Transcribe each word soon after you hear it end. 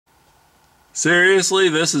Seriously,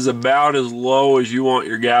 this is about as low as you want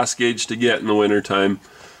your gas gauge to get in the wintertime.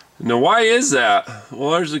 Now, why is that?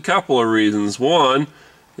 Well, there's a couple of reasons. One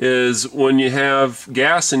is when you have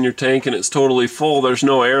gas in your tank and it's totally full, there's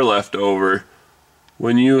no air left over.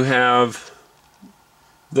 When you have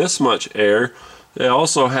this much air, it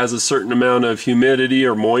also has a certain amount of humidity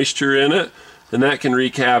or moisture in it, and that can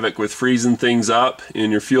wreak havoc with freezing things up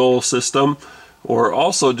in your fuel system, or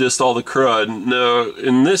also just all the crud. Now,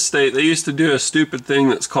 in this state, they used to do a stupid thing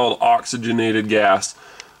that's called oxygenated gas.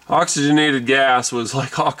 Oxygenated gas was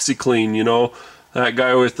like OxyClean, you know, that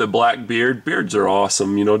guy with the black beard. Beards are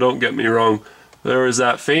awesome, you know, don't get me wrong. There was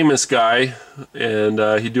that famous guy, and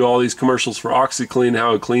he'd do all these commercials for OxyClean,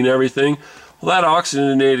 how he'd clean everything. Well, that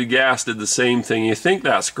oxygenated gas did the same thing. You think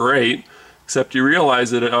that's great, except you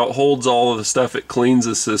realize that it holds all of the stuff it cleans,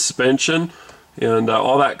 the suspension, and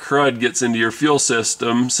all that crud gets into your fuel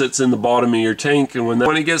system, sits in the bottom of your tank, and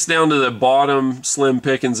when it gets down to the bottom slim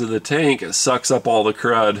pickings of the tank, it sucks up all the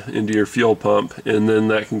crud into your fuel pump, and then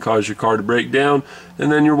that can cause your car to break down,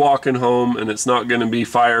 and then you're walking home, and it's not going to be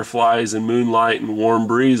fireflies and moonlight and warm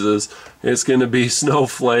breezes. It's going to be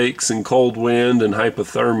snowflakes and cold wind and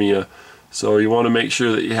hypothermia. So you want to make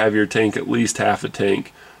sure that you have your tank at least half a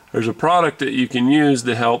tank. There's a product that you can use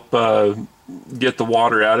to help get the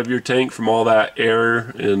water out of your tank from all that air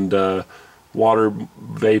and water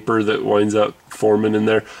vapor that winds up forming in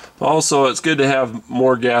there. Also, it's good to have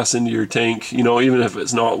more gas into your tank, you know, even if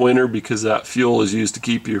it's not winter, because that fuel is used to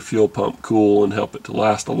keep your fuel pump cool and help it to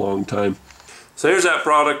last a long time. So here's that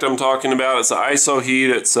product I'm talking about. It's an ISO heat.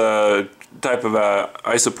 It's a type of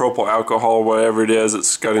isopropyl alcohol, whatever it is.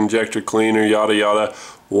 It's got injector cleaner, yada yada,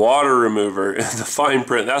 water remover, the fine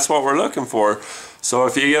print. That's what we're looking for. So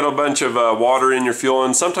if you get a bunch of water in your fuel,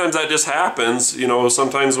 and sometimes that just happens, you know,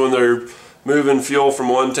 sometimes when they're moving fuel from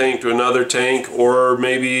one tank to another tank, or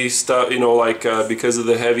maybe stuff, you know, like because of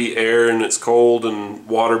the heavy air and it's cold and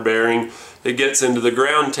water bearing, it gets into the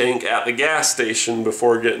ground tank at the gas station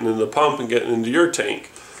before getting into the pump and getting into your tank.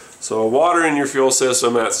 So water in your fuel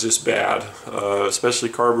system, that's just bad. Especially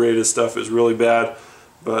carbureted stuff is really bad,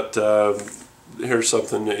 but here's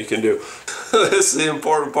something that you can do. This is the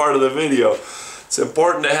important part of the video. It's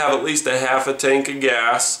important to have at least a half a tank of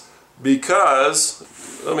gas,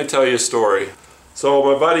 because, let me tell you a story. So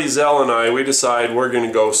my buddy Zell and I, we decide we're going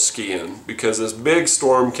to go skiing because this big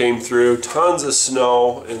storm came through, tons of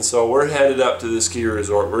snow, and so we're headed up to the ski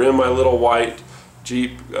resort. We're in my little white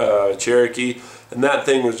Jeep Cherokee, and that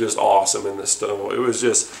thing was just awesome in the snow. It was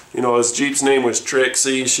just, you know, his Jeep's name was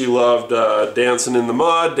Trixie. She loved dancing in the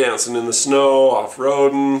mud, dancing in the snow,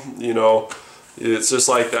 off-roading, you know. It's just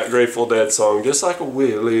like that Grateful Dead song, just like a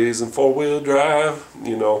Willys and four-wheel drive,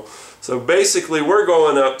 you know. So basically we're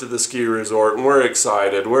going up to the ski resort and we're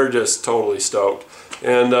excited. We're just totally stoked.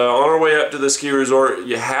 And on our way up to the ski resort,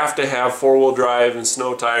 you have to have four-wheel drive and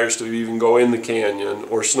snow tires to even go in the canyon,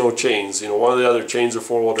 or snow chains. You know, one of the other chains are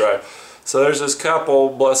four-wheel drive. So there's this couple,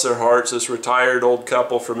 bless their hearts, this retired old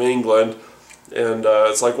couple from England, and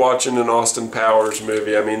it's like watching an Austin Powers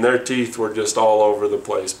movie. I mean, their teeth were just all over the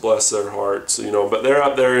place, bless their hearts, you know. But they're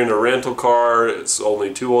up there in a rental car. It's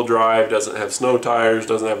only two-wheel drive, doesn't have snow tires,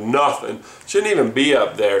 doesn't have nothing. Shouldn't even be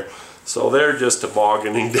up there. So they're just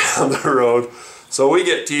tobogganing down the road. So we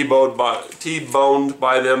get T-boned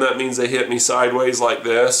by them. That means they hit me sideways like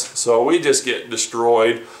this. So we just get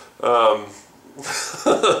destroyed.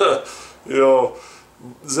 You know,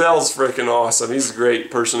 Zell's freaking awesome. He's a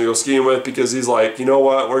great person to go skiing with, because he's like, you know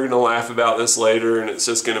what, we're going to laugh about this later and it's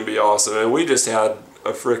just going to be awesome. And we just had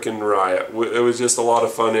a freaking riot. It was just a lot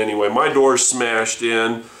of fun anyway. My door's smashed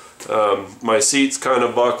in. My seat's kind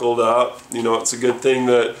of buckled up. You know, it's a good thing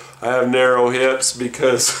that I have narrow hips,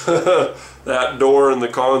 because that door and the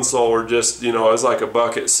console were just, you know, it was like a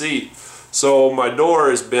bucket seat. So my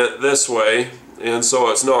door is bent this way, and so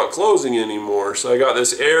it's not closing anymore. So I got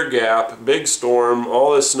this air gap, big storm,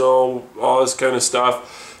 all this snow, all this kind of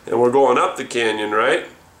stuff, and we're going up the canyon, right?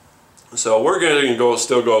 So we're going to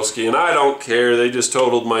still go skiing. I don't care. They just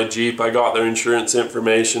totaled my Jeep. I got their insurance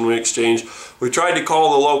information. We exchanged. We tried to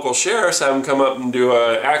call the local sheriffs, have them come up and do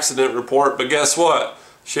an accident report, but guess what?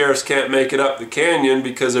 Sheriffs can't make it up the canyon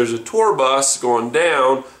because there's a tour bus going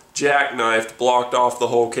down, jackknifed, blocked off the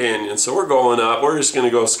whole canyon. So we're going up. We're just going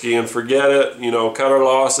to go skiing. Forget it. You know, cut our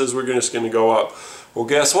losses. We're just going to go up. Well,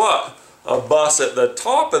 guess what? A bus at the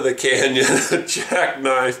top of the canyon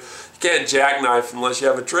jackknife. You can't jackknife unless you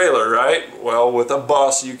have a trailer, right? Well, with a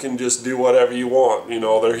bus, you can just do whatever you want. You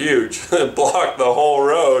know, they're huge. Block the whole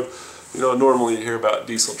road. You know, normally you hear about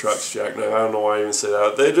diesel trucks jackknife. I don't know why I even say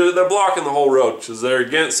that. They're blocking the whole road because they're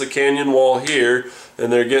against the canyon wall here,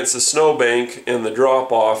 and they're against the snowbank and the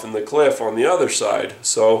drop off and the cliff on the other side.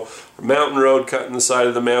 So mountain road cutting the side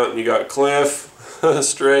of the mountain, you got cliff,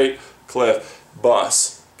 straight, cliff,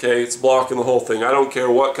 bus. Okay, it's blocking the whole thing. I don't care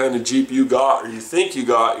what kind of Jeep you got or you think you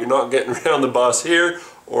got, you're not getting around the bus here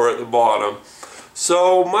or at the bottom.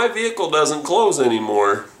 So my vehicle doesn't close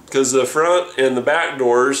anymore because the front and the back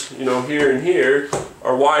doors, you know, here and here,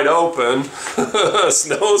 are wide open.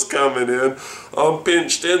 Snow's coming in. I'm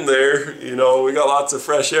pinched in there. You know, we got lots of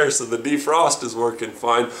fresh air, so the defrost is working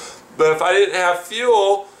fine. But if I didn't have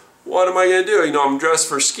fuel, what am I going to do? You know, I'm dressed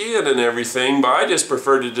for skiing and everything, but I just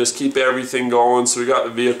prefer to just keep everything going, so we got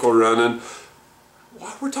the vehicle running.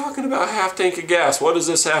 What? We're talking about a half tank of gas. What does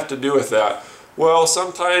this have to do with that? Well,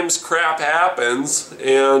 sometimes crap happens,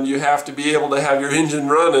 and you have to be able to have your engine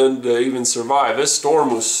running to even survive. This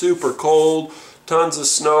storm was super cold, tons of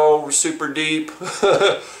snow, super deep.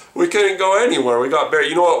 We couldn't go anywhere. We got buried.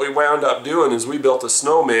 You know what we wound up doing is we built a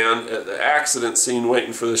snowman at the accident scene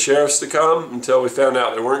waiting for the sheriffs to come until we found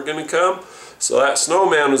out they weren't going to come. So that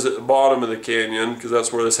snowman was at the bottom of the canyon because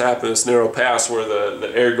that's where this happened, this narrow pass where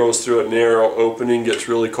the air goes through a narrow opening, gets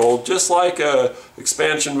really cold, just like a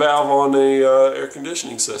expansion valve on a air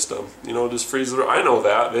conditioning system. You know, just freeze it. I know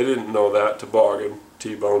that. They didn't know that. Toboggan,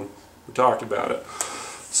 T-bone. We talked about it.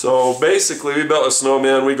 So basically we built a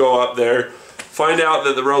snowman. We go up there, find out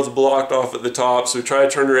that the road's blocked off at the top, so we try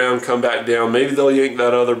to turn around, come back down. Maybe they'll yank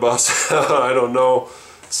that other bus. I don't know.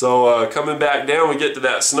 So coming back down, we get to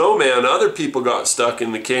that snowman. Other people got stuck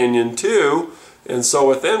in the canyon too, and so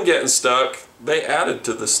with them getting stuck, they added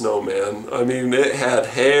to the snowman. I mean, it had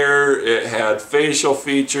hair, it had facial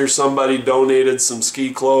features, somebody donated some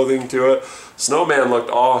ski clothing to it. Snowman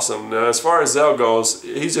looked awesome. Now, as far as Zell goes,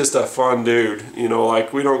 he's just a fun dude. You know,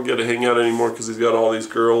 like, we don't get to hang out anymore because he's got all these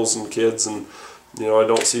girls and kids, and, you know, I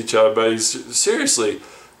don't see each other, but he's, seriously,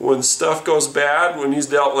 when stuff goes bad, when he's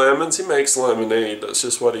dealt lemons, he makes lemonade. That's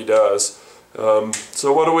just what he does.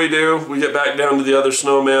 So what do? We get back down to the other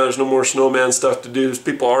snowman. There's no more snowman stuff to do. There's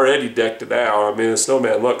people already decked it out. I mean, the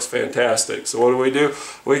snowman looks fantastic. So what do?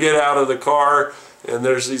 We get out of the car, and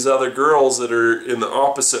there's these other girls that are in the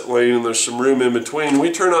opposite lane, and there's some room in between.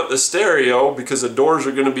 We turn up the stereo because the doors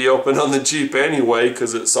are going to be open on the Jeep anyway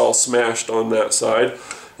because it's all smashed on that side.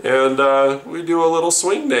 And we do a little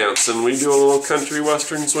swing dance, and we do a little country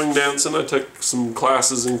western swing dance, and I took some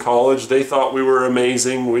classes in college. They thought we were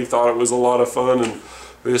amazing. We thought it was a lot of fun, and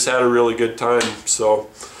we just had a really good time. So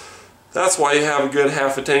that's why you have a good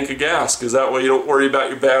half a tank of gas, because that way you don't worry about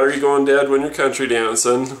your battery going dead when you're country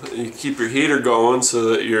dancing. You keep your heater going so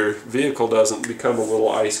that your vehicle doesn't become a little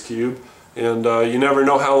ice cube, and you never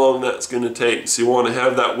know how long that's going to take, so you want to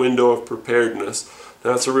have that window of preparedness.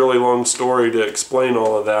 That's a really long story to explain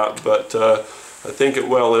all of that, but I think it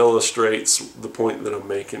well illustrates the point that I'm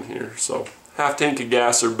making here. So half tank of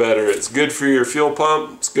gas or better. It's good for your fuel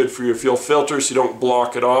pump, it's good for your fuel filter so you don't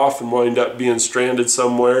block it off and wind up being stranded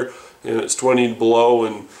somewhere and it's 20 below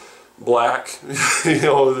and black. You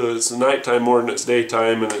know, it's nighttime more than it's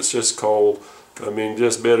daytime and it's just cold. I mean,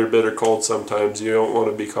 just bitter cold sometimes. You don't want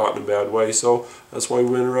to be caught in a bad way, so that's why we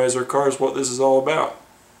winterize our cars, what this is all about.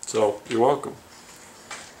 So, you're welcome.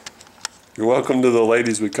 You're welcome to the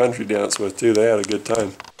ladies we country dance with too. They had a good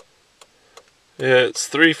time. Yeah, it's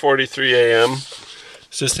 3:43 a.m.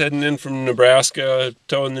 Just heading in from Nebraska,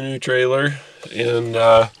 towing the new trailer. And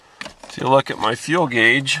if you look at my fuel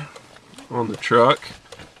gauge on the truck,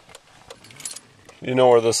 you know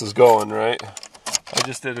where this is going, right? I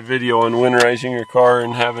just did a video on winterizing your car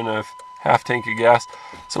and having a half tank of gas.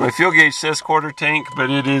 So my fuel gauge says quarter tank, but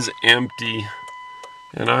it is empty.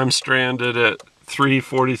 And I'm stranded at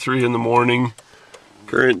 3:43 in the morning.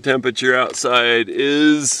 Current temperature outside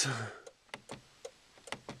is,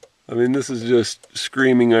 I mean, this is just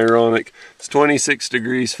screaming ironic. It's 26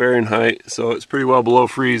 degrees Fahrenheit, so it's pretty well below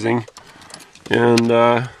freezing. And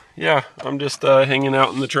yeah, I'm just hanging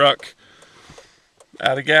out in the truck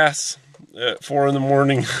out of gas at 4 in the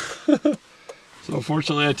morning. So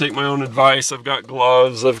fortunately I take my own advice. I've got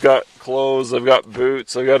gloves, I've got clothes, I've got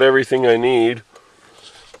boots, I've got everything I need.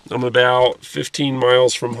 I'm about 15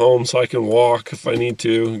 miles from home, so I can walk if I need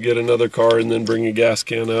to, get another car and then bring a gas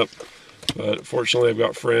can up. But fortunately I've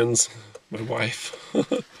got friends, my wife.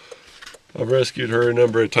 I've rescued her a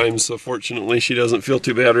number of times, so fortunately she doesn't feel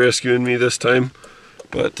too bad rescuing me this time.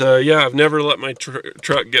 But yeah, I've never let my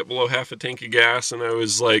truck get below half a tank of gas, and I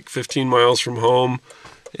was like 15 miles from home,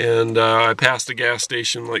 and I passed a gas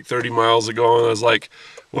station like 30 miles ago, and I was like,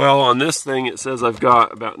 well, on this thing it says I've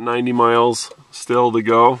got about 90 miles still to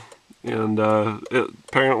go, and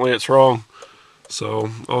apparently it's wrong. So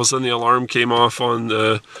all of a sudden the alarm came off on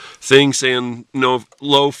the thing saying no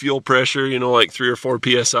low fuel pressure, you know, like 3 or 4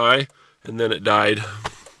 psi, and then it died.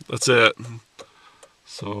 That's it.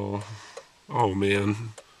 So, oh man.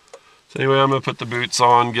 So anyway, I'm gonna put the boots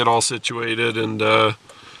on, get all situated, and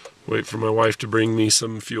wait for my wife to bring me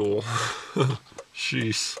some fuel.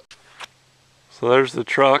 Sheesh. So there's the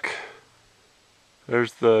truck.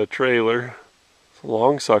 There's the trailer. It's a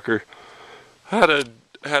long sucker. Had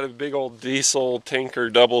a big old diesel tanker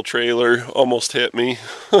double trailer almost hit me.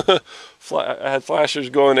 I had flashers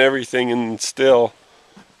going, everything, and still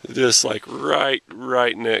just like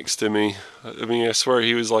right next to me. I mean, I swear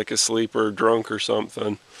he was like asleep or drunk or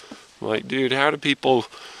something. I'm like, dude, how do people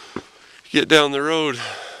get down the road?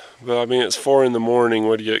 But I mean, it's 4 in the morning,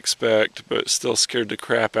 what do you expect? But still scared the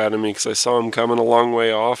crap out of me because I saw him coming a long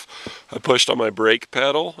way off. I pushed on my brake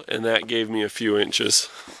pedal and that gave me a few inches.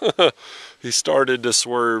 He started to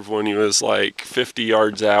swerve when he was like 50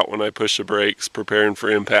 yards out when I pushed the brakes, preparing for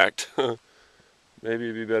impact. Maybe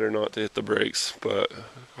it'd be better not to hit the brakes, but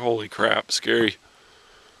holy crap, scary.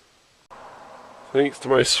 Thanks to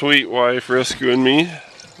my sweet wife rescuing me.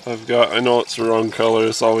 I know it's the wrong color,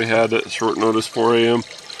 that's all we had at short notice, 4 a.m.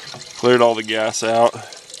 Cleared all the gas out,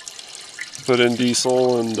 put in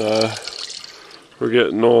diesel, and we're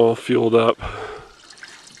getting all fueled up.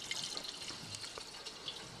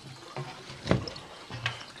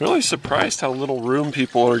 Really surprised how little room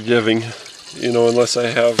people are giving, you know, unless I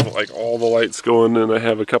have like all the lights going and I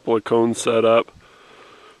have a couple of cones set up.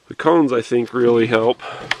 The cones I think really help.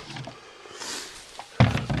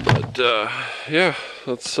 But yeah,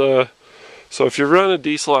 that's so if you run a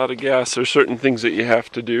diesel out of gas, there's certain things that you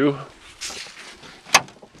have to do.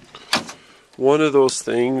 One of those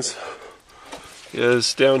things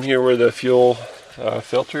is down here where the fuel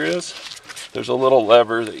filter is. There's a little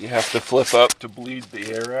lever that you have to flip up to bleed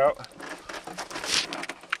the air out.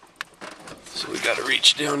 So we got to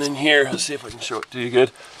reach down in here. Let's see if I can show it to you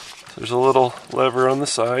good. There's a little lever on the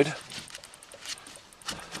side.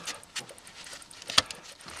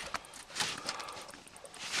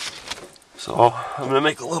 So I'm going to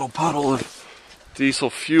make a little puddle of diesel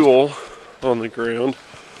fuel on the ground.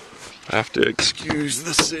 I have to excuse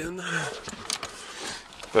the sin.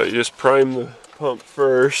 But you just prime the pump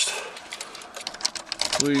first.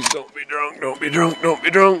 Please don't be drunk, don't be drunk, don't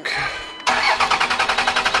be drunk.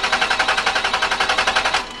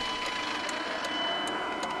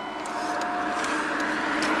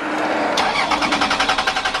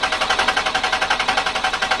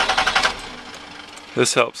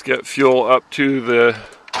 This helps get fuel up to the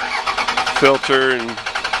filter and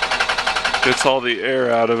gets all the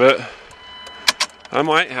air out of it. I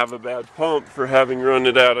might have a bad pump for having run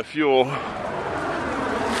it out of fuel.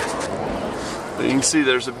 You can see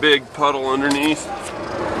there's a big puddle underneath.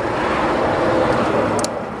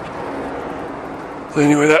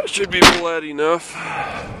 Anyway, that should be bled enough.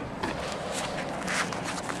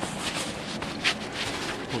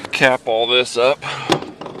 We'll cap all this up.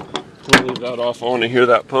 I'll leave that off. I want to hear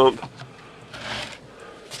that pump.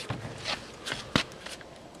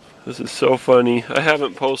 This is so funny. I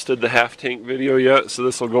haven't posted the half tank video yet, so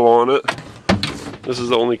this will go on it. This is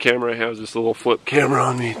the only camera I have, just a little flip camera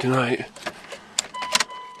on me tonight.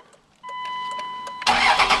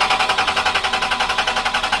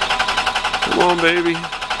 Come on, baby.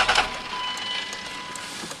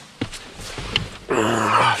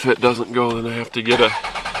 If it doesn't go, then I have to get a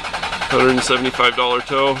 $175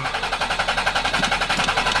 tow.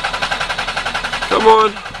 Come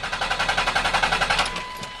on.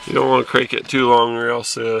 You don't want to crank it too long or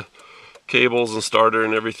else the cables and starter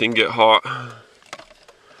and everything get hot.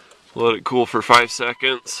 Let it cool for 5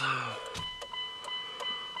 seconds.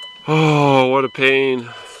 Oh, what a pain.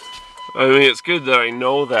 I mean, it's good that I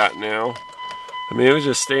know that now. I mean, it was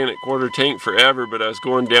just staying at quarter tank forever, but I was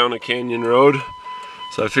going down a canyon road.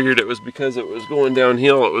 So I figured it was because it was going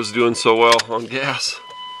downhill it was doing so well on gas.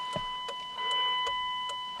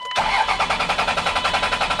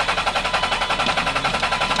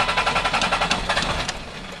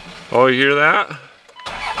 Oh, you hear that?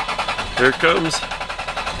 Here it comes.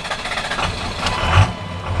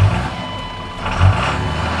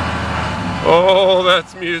 Oh,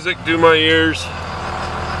 that's music to my ears.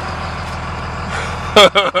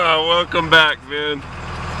 Welcome back, Vin.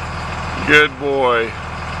 Good boy.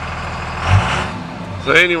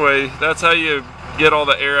 So anyway, that's how you get all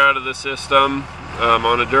the air out of the system.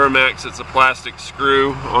 On a Duramax, it's a plastic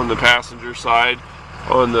screw on the passenger side.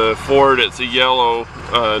 On the Ford, it's a yellow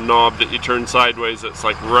knob that you turn sideways. It's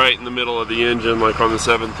like right in the middle of the engine, like on the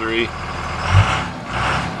 7.3.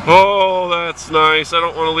 Oh, that's nice. I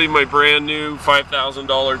don't want to leave my brand new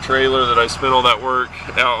 $5,000 trailer that I spent all that work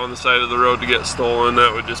out on the side of the road to get stolen.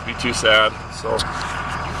 That would just be too sad. So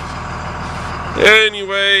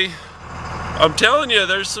anyway, I'm telling you,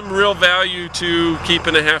 there's some real value to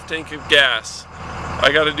keeping a half tank of gas. I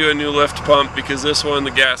got to do a new lift pump because this one,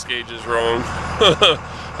 the gas gauge is wrong. I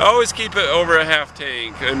always keep it over a half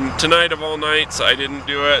tank, and tonight of all nights I didn't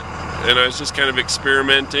do it, and I was just kind of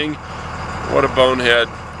experimenting. What a bonehead.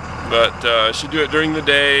 But I should do it during the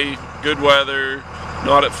day, good weather,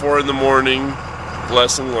 not at 4 in the morning.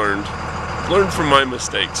 Lesson learned. Learn from my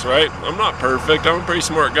mistakes, right? I'm not perfect, I'm a pretty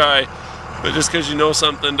smart guy, but just because you know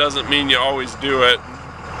something doesn't mean you always do it.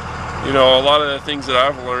 You know, a lot of the things that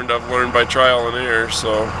I've learned by trial and error.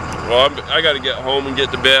 So, well, I got to get home and get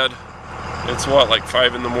to bed. It's what, like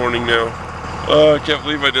 5 in the morning now. Oh, I can't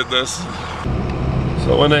believe I did this.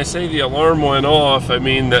 So when I say the alarm went off, I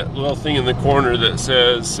mean that little thing in the corner that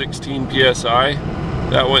says 16 psi.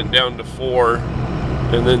 That went down to 4,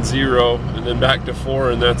 and then 0, and then back to 4,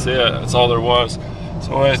 and that's it. That's all there was.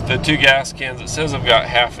 So with the 2 gas cans, it says I've got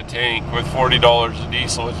half a tank. With $40 of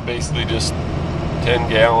diesel, it's basically just 10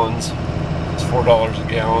 gallons. It's $4 a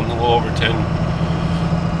gallon, a little over 10.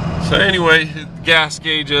 So anyway, gas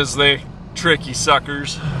gauges, they tricky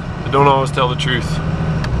suckers. They don't always tell the truth.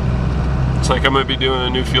 Looks like I might be doing a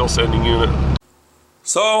new fuel sending unit.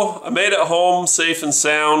 So I made it home safe and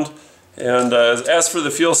sound, and as for the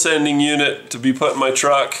fuel sending unit to be put in my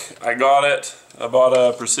truck, I got it. I bought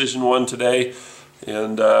a Precision one today,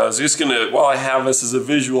 and I was just gonna, while I have this as a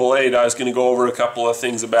visual aid, I was gonna go over a couple of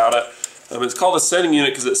things about it. It's called a sending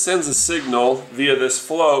unit because it sends a signal via this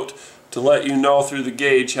float to let you know through the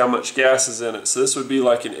gauge how much gas is in it. So this would be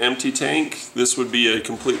like an empty tank. This would be a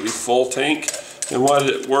completely full tank. And what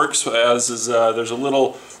it works as is there's a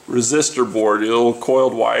little resistor board, little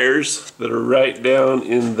coiled wires that are right down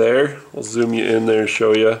in there. I'll zoom you in there and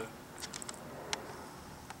show you.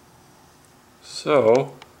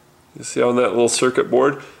 So you see on that little circuit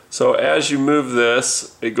board. So as you move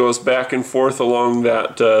this, it goes back and forth along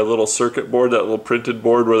that little circuit board, that little printed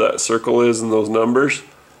board where that circle is and those numbers.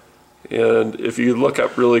 And if you look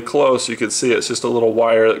up really close, you can see it's just a little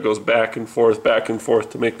wire that goes back and forth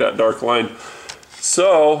to make that dark line.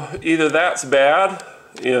 So either that's bad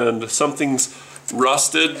and something's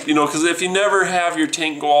rusted, you know, because if you never have your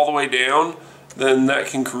tank go all the way down, then that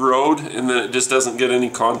can corrode and then it just doesn't get any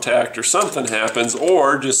contact, or something happens,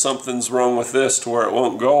 or just something's wrong with this to where it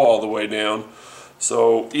won't go all the way down.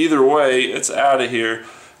 So either way, it's out of here.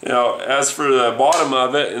 Now, as for the bottom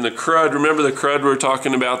of it and the crud, remember the crud we were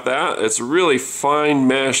talking about that? It's a really fine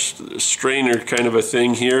mesh strainer kind of a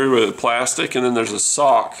thing here with plastic, and then there's a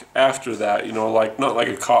sock after that, you know, like not like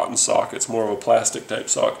a cotton sock, it's more of a plastic type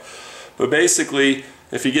sock. But basically,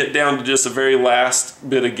 if you get down to just a very last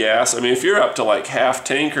bit of gas, I mean, if you're up to like half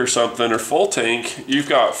tank or something, or full tank, you've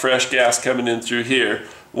got fresh gas coming in through here.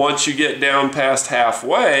 Once you get down past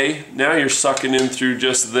halfway, now you're sucking in through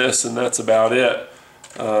just this, and that's about it.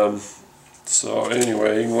 So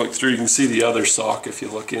anyway, you can look through, you can see the other sock if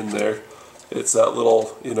you look in there. It's that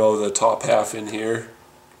little, you know, the top half in here,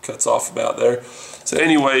 cuts off about there. So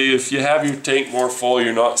anyway, if you have your tank more full,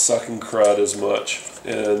 you're not sucking crud as much.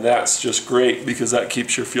 And that's just great because that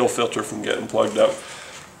keeps your fuel filter from getting plugged up.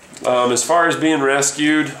 As far as being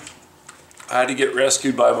rescued, I had to get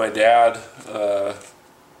rescued by my dad. How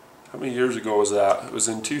many years ago was that? It was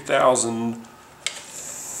in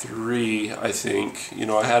 2003, I think. You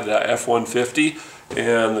know, I had that F-150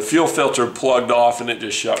 and the fuel filter plugged off and it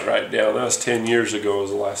just shut right down. That was 10 years ago was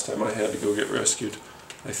the last time I had to go get rescued,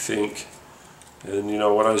 I think. And you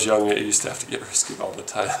know, when I was young, I used to have to get rescued all the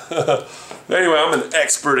time. Anyway, I'm an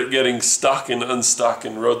expert at getting stuck and unstuck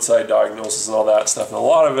and roadside diagnosis and all that stuff. And a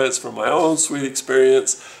lot of it's from my own sweet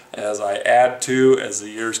experience as I add to as the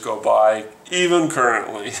years go by, even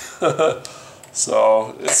currently.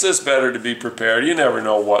 So it's just better to be prepared. You never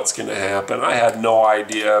know what's going to happen. I had no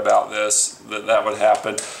idea about this, that would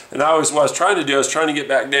happen. And what I was trying to do, I was trying to get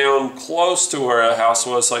back down close to where a house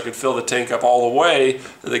was so I could fill the tank up all the way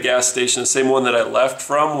to the gas station, the same one that I left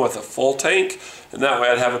from with a full tank. And that way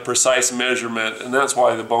I'd have a precise measurement. And that's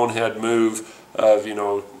why the bonehead move of, you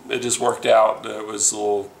know, it just worked out. It was a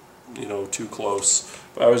little, you know, too close.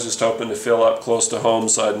 But I was just hoping to fill up close to home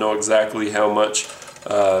so I'd know exactly how much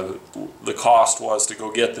the cost was to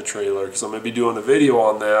go get the trailer, because I'm going to be doing a video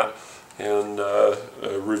on that and a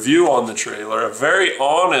review on the trailer, a very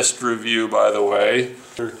honest review, by the way.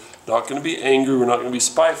 We're not going to be angry, we're not going to be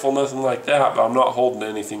spiteful, nothing like that, but I'm not holding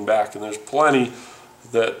anything back, and there's plenty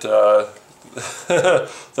that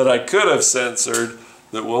that I could have censored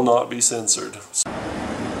that will not be censored.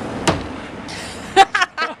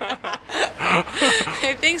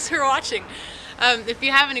 Thanks for watching. If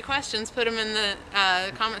you have any questions, put them in the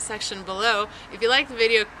comment section below. If you like the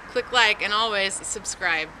video, click like, and always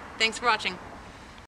subscribe. Thanks for watching.